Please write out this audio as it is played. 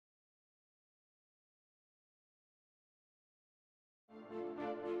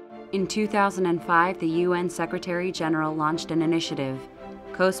In 2005, the UN Secretary General launched an initiative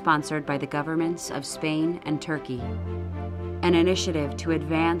co-sponsored by the governments of Spain and Turkey, an initiative to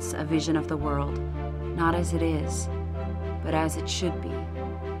advance a vision of the world, not as it is, but as it should be.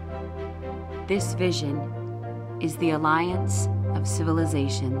 This vision is the Alliance of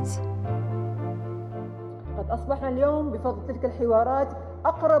Civilizations. قد أصبحنا اليوم بفضل تلك الحوارات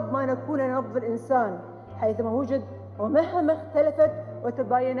أقرب ما نكون لنبض الإنسان حيثما وجد ومهما اختلفت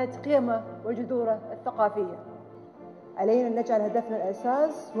وتباينت قيمه وجذوره الثقافية. علينا أن نجعل هدفنا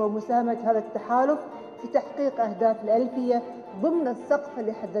الأساس هو مساهمة هذا التحالف في تحقيق أهداف الألفية ضمن السقف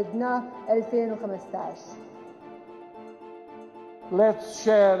اللي حددناه 2015. Let's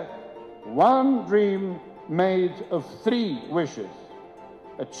share one dream made of 3 wishes.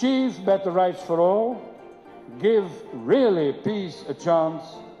 Achieve better rights for all, give really peace a chance,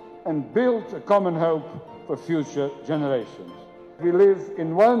 and build a common hope for future generations. We live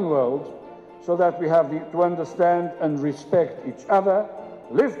in one world so that we have to understand and respect each other,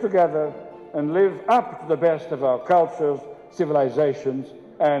 live together, and live up to the best of our cultures, civilizations,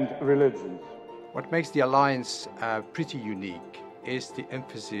 and religions. What makes the Alliance pretty unique is the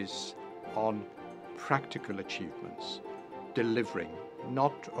emphasis on practical achievements, delivering,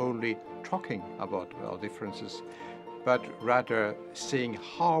 not only talking about our differences, but rather seeing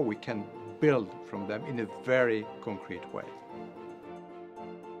how we can build from them in a very concrete way.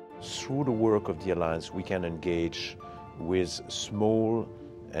 Through the work of the Alliance, we can engage with small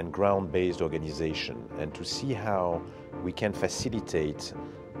and ground-based organizations and to see how we can facilitate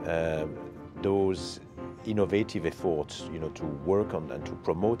those innovative efforts, to work on and to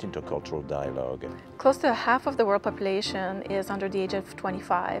promote intercultural dialogue. Close to half of the world population is under the age of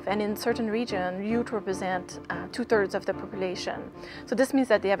 25, and in certain regions, youth represent 2/3 of the population. So this means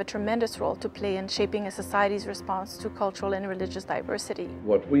that they have a tremendous role to play in shaping a society's response to cultural and religious diversity.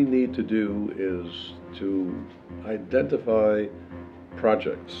 What we need to do is to identify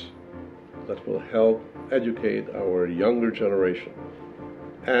projects that will help educate our younger generation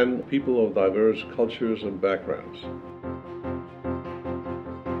and people of diverse cultures and backgrounds.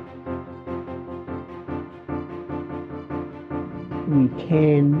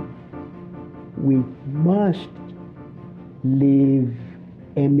 We must live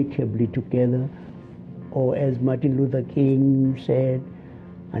amicably together, or as Martin Luther King said,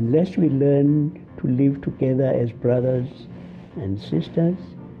 unless we learn to live together as brothers and sisters,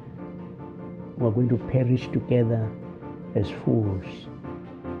 we're going to perish together as fools.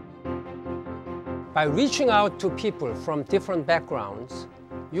 By reaching out to people from different backgrounds,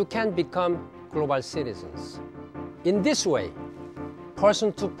 you can become global citizens. In this way,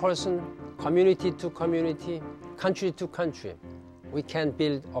 person to person, community to community, country to country, we can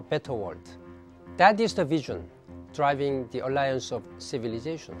build a better world. That is the vision driving the Alliance of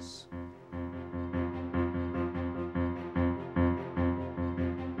Civilizations.